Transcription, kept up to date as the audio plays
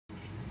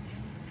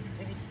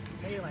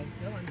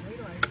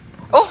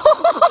Oh.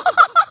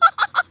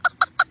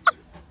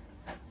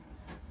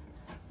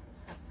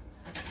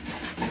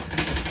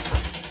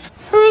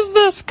 Who's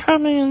this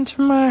coming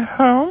into my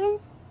home?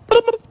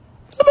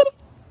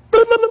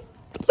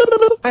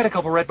 I had a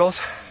couple Red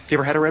Bulls. You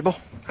ever had a Red Bull?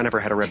 I never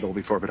had a Red Bull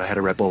before, but I had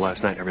a Red Bull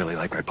last night. I really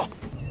like Red Bull.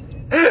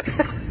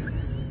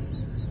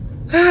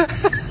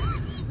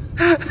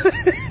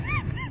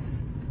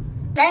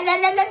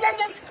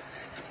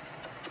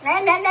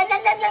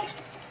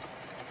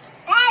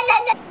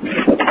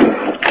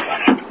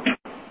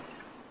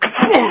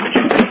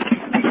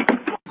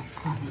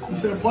 You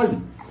should have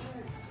played.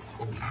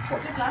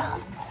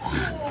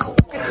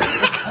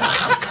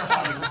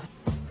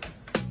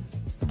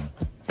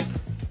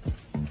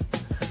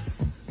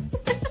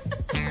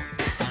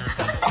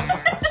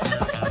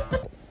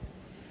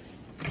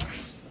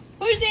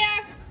 Who's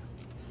there?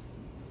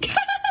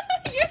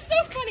 You're so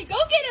funny. Go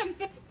get him.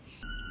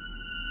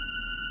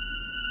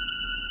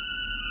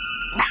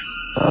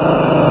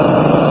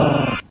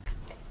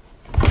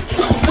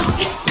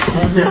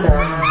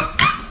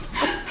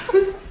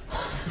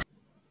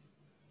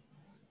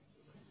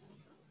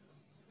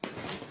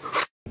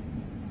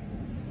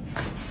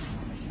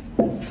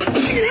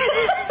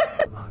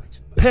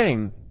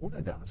 Ping!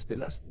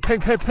 Ping,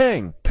 ping,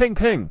 ping, ping,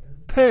 ping,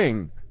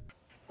 ping.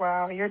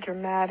 Wow, you're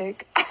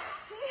dramatic.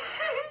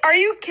 Are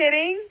you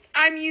kidding?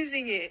 I'm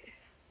using it.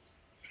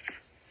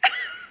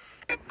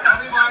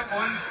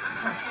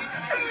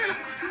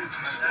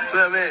 What's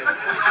up, man?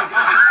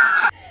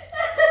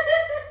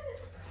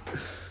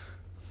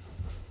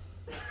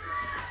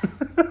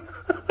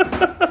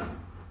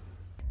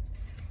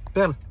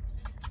 Ben.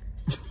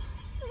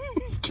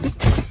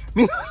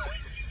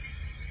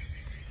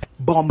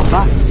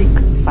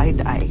 Bombastic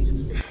side eye.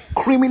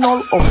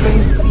 Criminal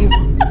offensive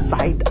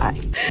side eye.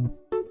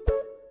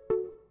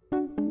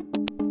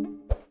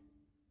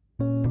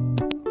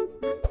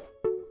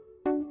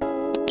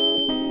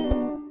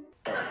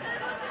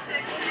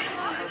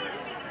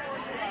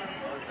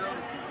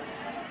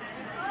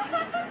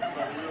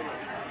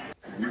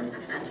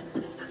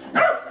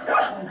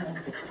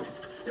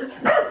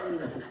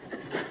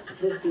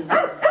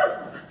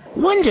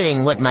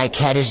 Wondering what my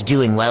cat is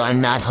doing while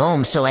I'm not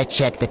home, so I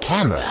check the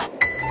camera.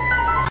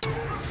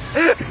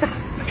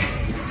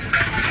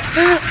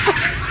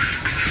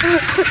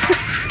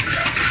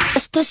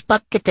 Estos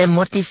paquetes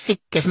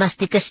mortifiques,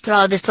 mastiques,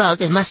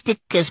 tragues,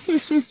 mastiques.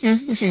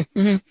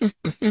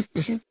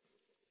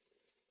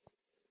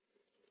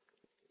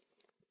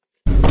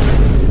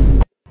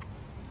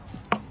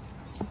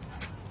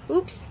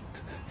 Oops.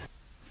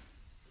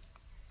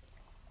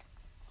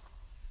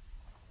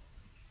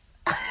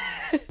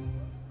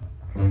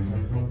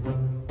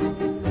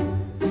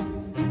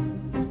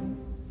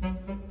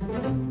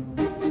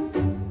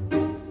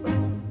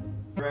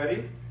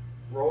 Ready?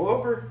 Roll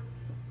over.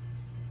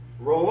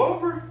 Roll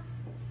over.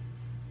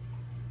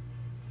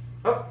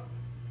 Up.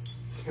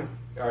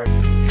 All right.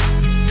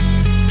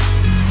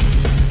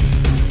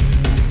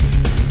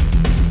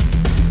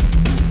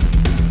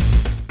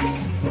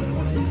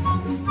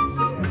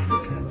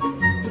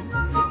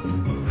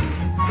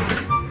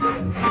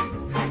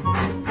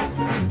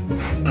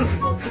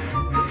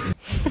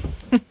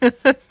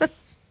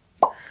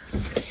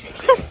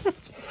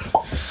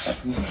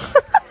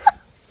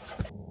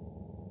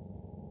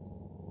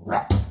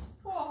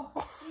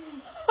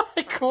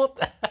 I caught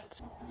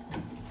that.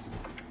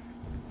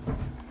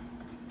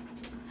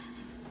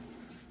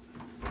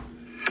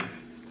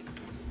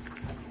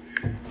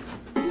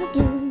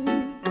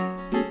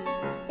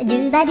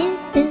 Do ba do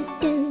boo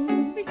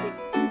doo,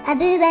 a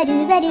boo ba do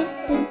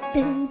boo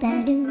boo ba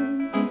doo.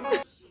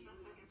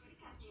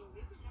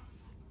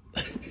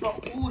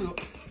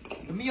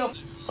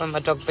 When my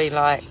dog be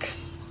like,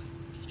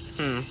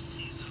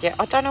 yeah,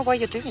 I don't know why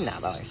you're doing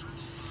that though.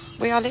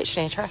 We are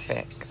literally in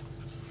traffic.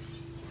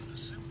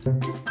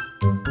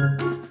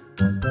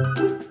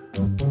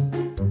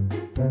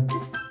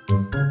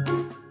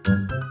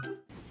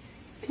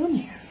 Come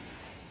here.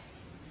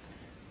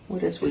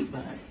 What a sweet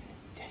bud.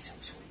 That's so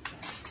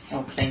sweet.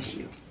 Oh, thank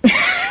you.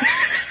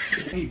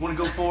 Hey, you want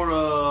to go for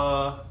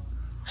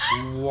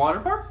water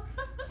park?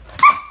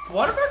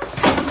 Water park?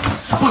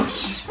 Oh,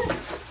 shit.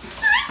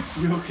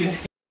 You okay?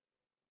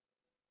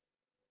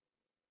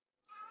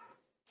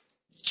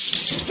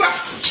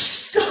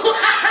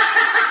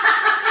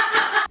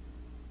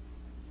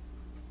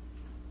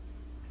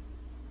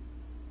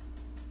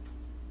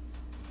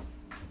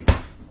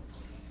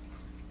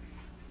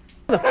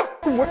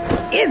 Where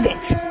is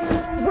it?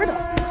 Where the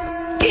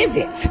is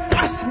it?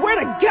 I swear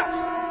to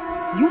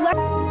God. You let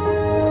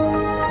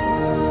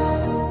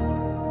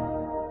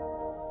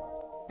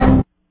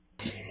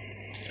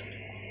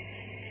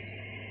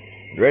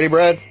You ready,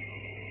 Brad?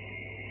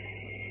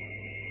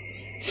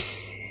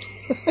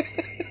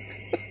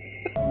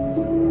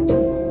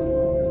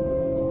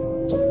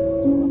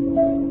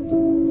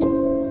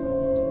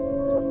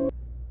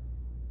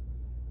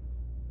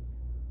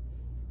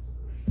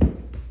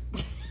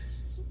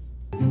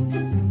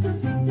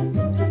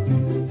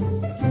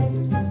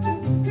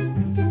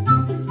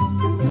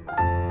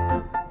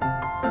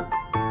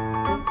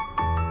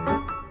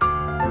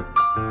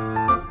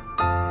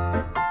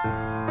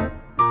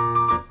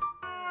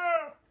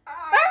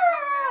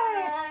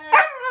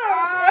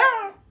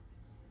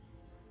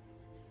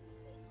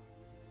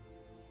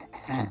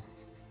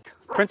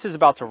 Prince is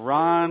about to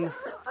run.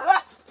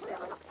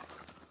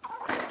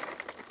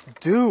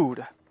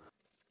 Dude.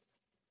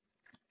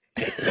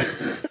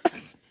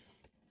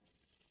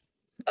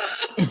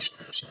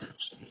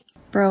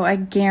 Bro, I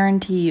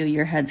guarantee you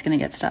your head's gonna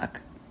get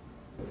stuck.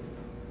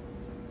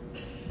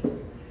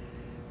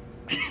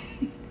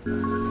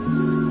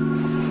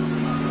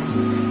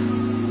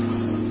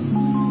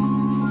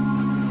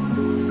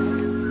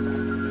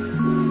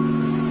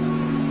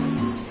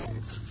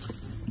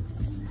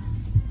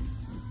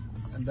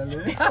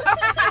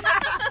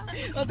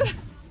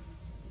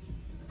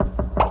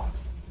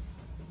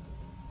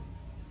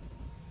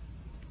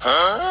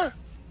 Huh?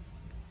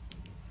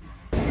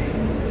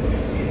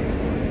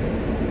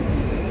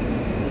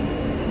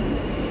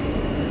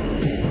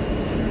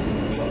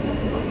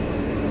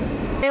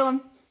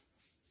 Balaam.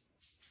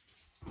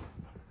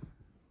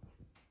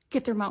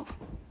 Get their mouth.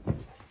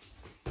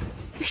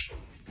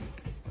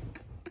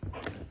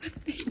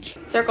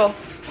 Circle.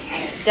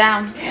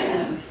 Down.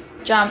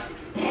 Jump.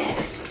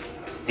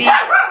 Speed.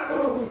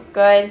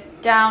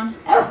 Good. Down.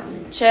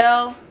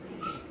 Chill.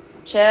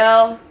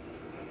 Chill.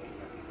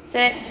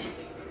 Sit.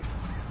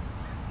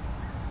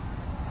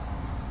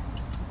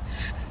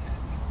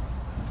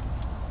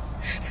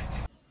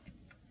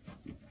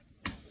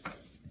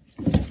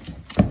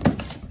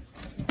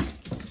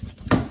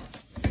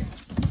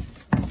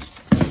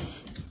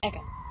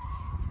 Echo.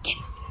 Get it.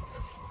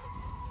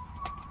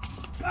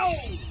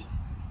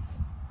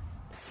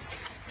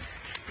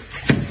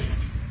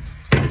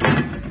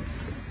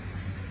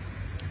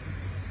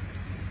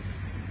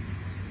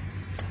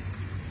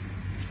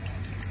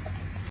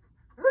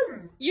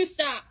 You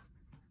stop.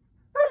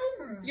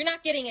 You're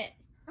not getting it.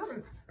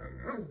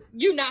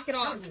 You knock it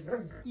off.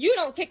 You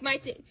don't kick my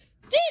seat.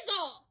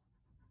 Diesel!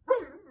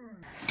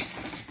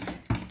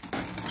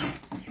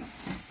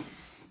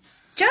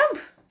 Jump!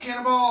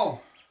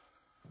 Cannonball!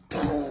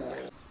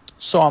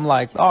 So I'm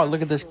like, oh,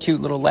 look at this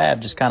cute little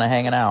lad just kind of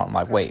hanging out. I'm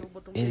like, wait,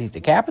 is he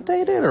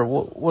decapitated or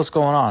what's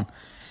going on?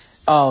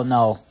 Oh,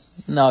 no.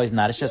 No, he's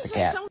not. It's just a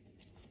cat.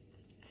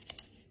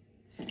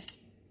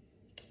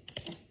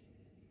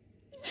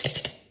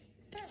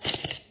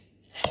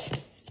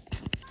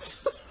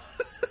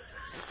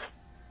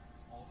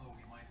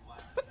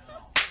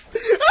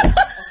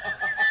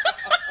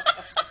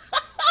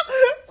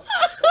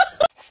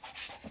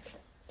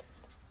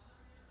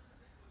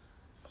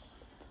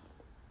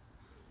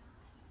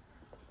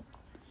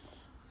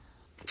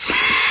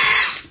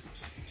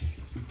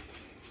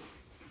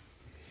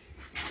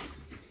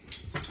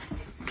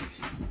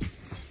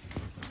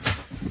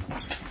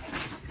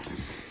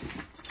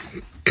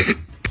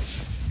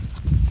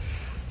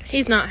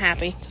 He's not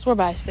happy because we're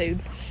by his food.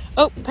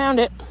 Oh, found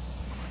it.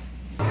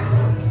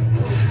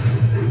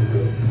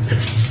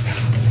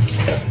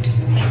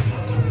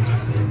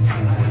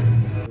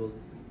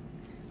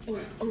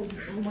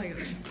 Oh my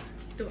gosh.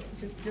 Don't,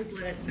 just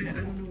let it. I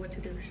don't know what to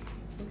do.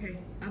 Okay,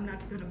 I'm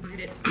not gonna bite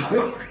it.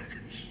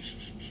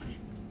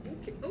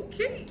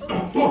 Okay.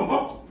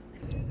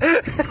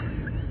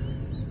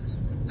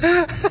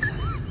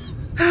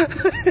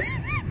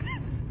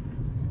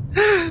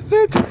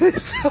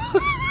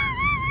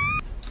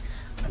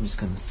 I'm just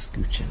gonna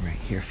scooch in right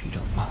here if you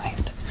don't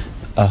mind.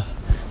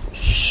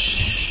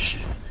 Shh.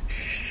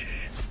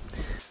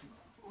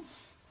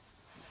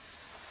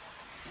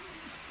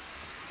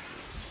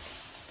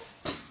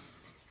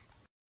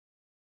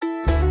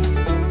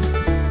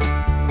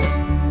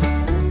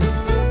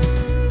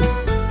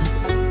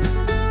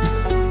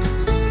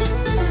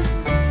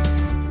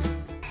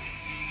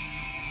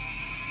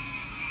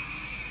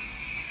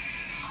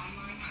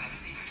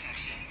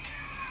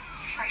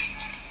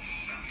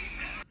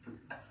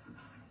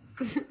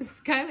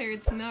 Skylar,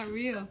 it's not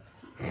real.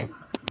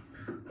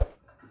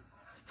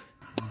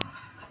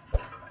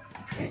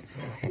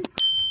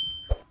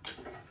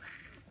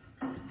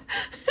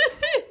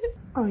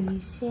 Are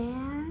you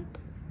sad?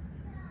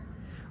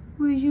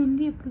 Where's your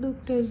lip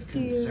look as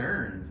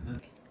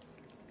Concerned.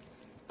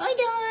 Bye,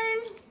 darn.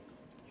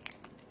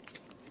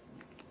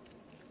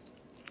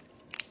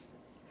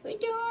 Bye,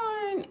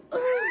 darn.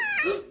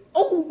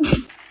 Oh.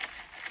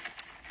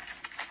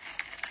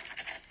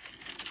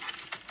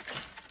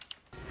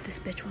 This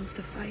bitch wants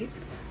to fight.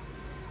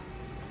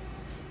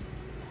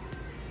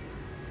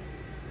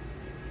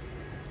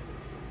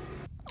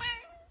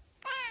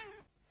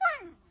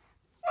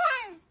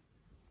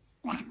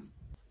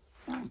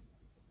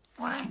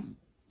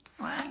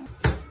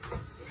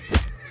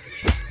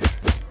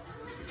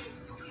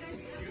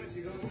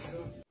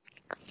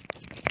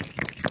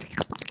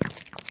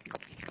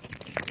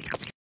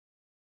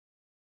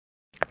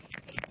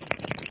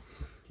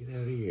 Get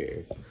out of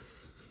here.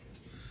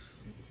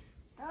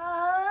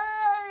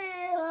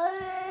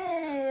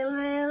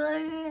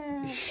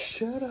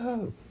 Shut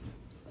up.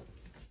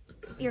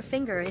 Your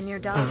finger in your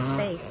dog's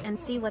face and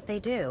see what they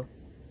do.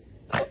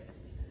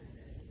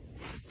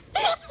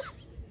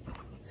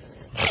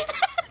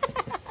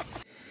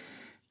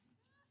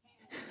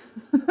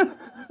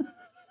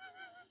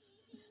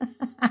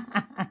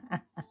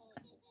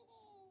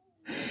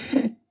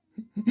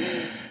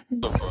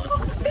 The fuck?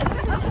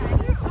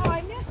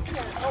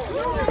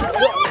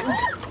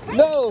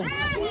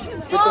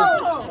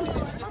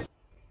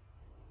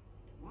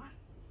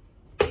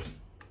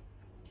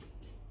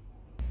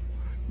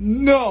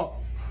 No!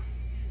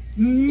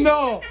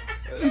 No!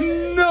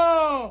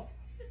 No!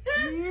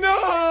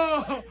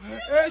 No!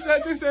 ¿Ese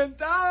es tu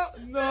sentado?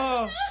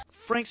 No!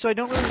 Frank, so I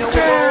don't really know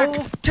where to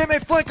go. Timmy,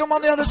 flank him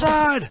on the other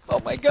side! Oh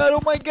my god,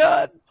 oh my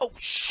god! Oh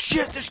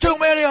shit, there's too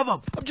many of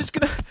them! I'm just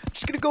gonna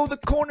go in the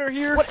corner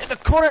here. What, in the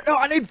corner? No,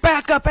 I need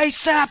backup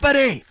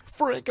ASAPity!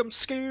 Frank, I'm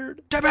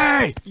scared.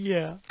 Timmy!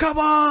 Yeah. Come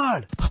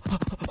on!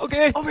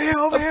 Okay. Over here,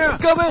 over here! I'm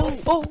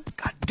coming! Oh,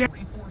 god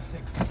damn.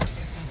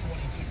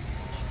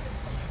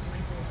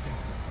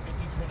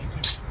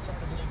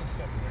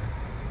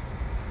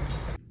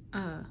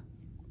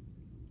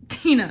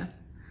 Tina,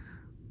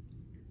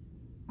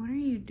 what are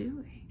you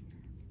doing?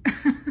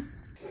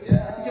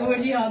 It's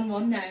already on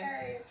one now.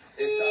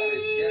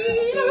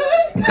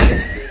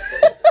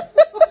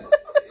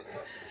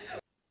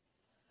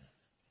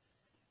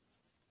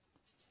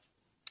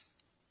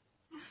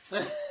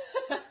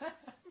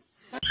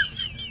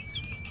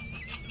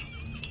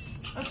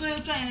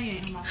 Let's try it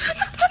again. Come on.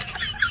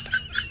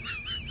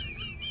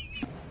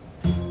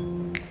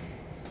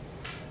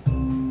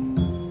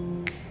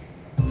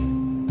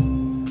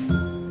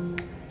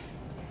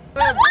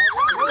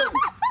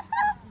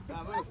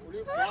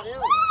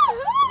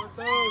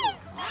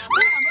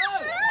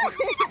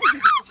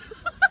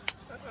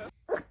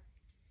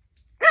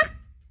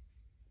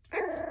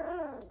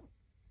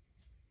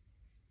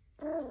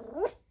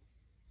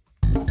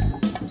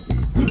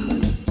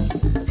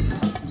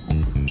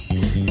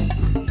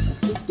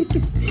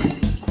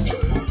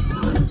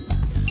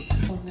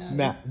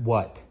 Matt,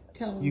 what?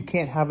 Tell me. You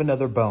can't have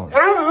another bone.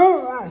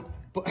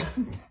 But,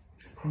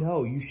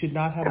 no, you should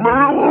not have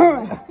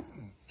another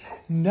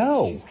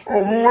No.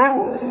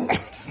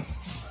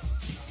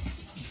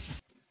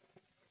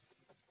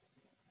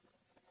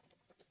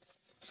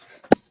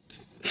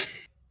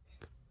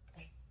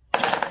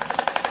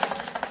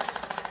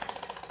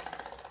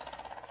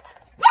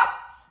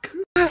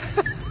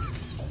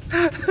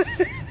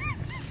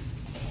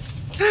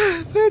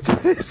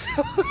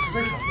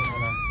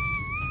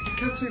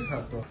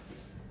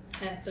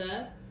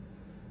 Peppa?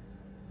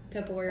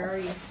 Peppa, where are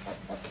you?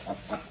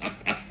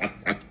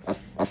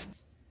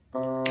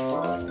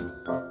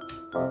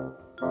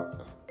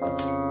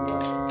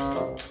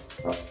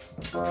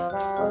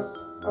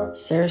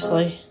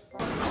 Seriously?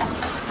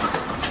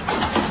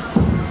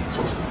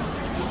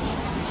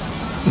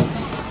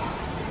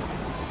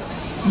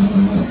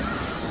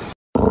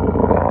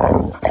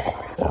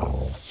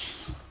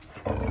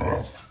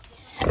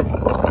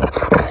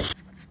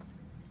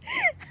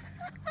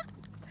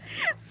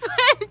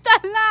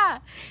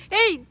 ¡Suéltala!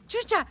 ¡Ey,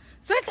 chucha!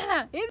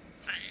 ¡Suéltala!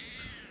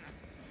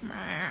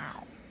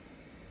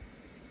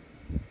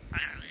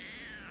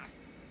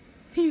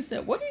 He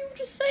said, what did you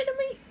just say to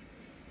me?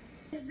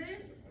 Is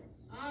this?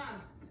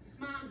 It's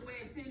Mom's way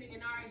of sending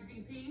an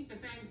RSVP for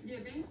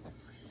Thanksgiving.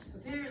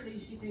 Apparently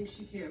she thinks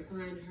she can't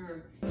find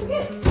her.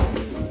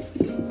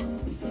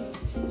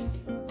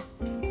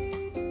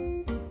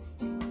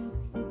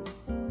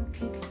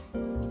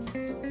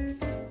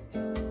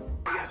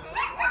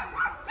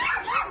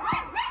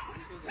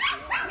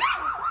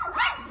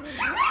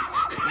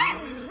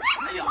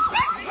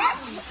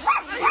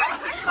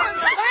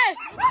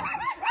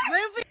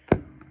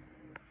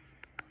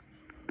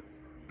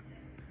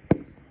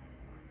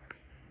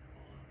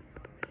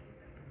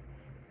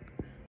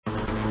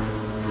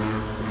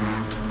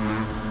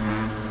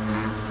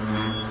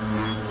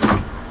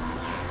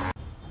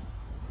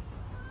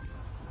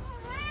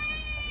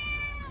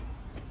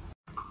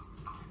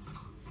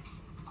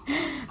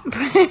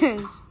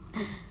 Bruce!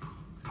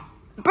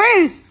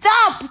 Bruce,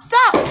 stop!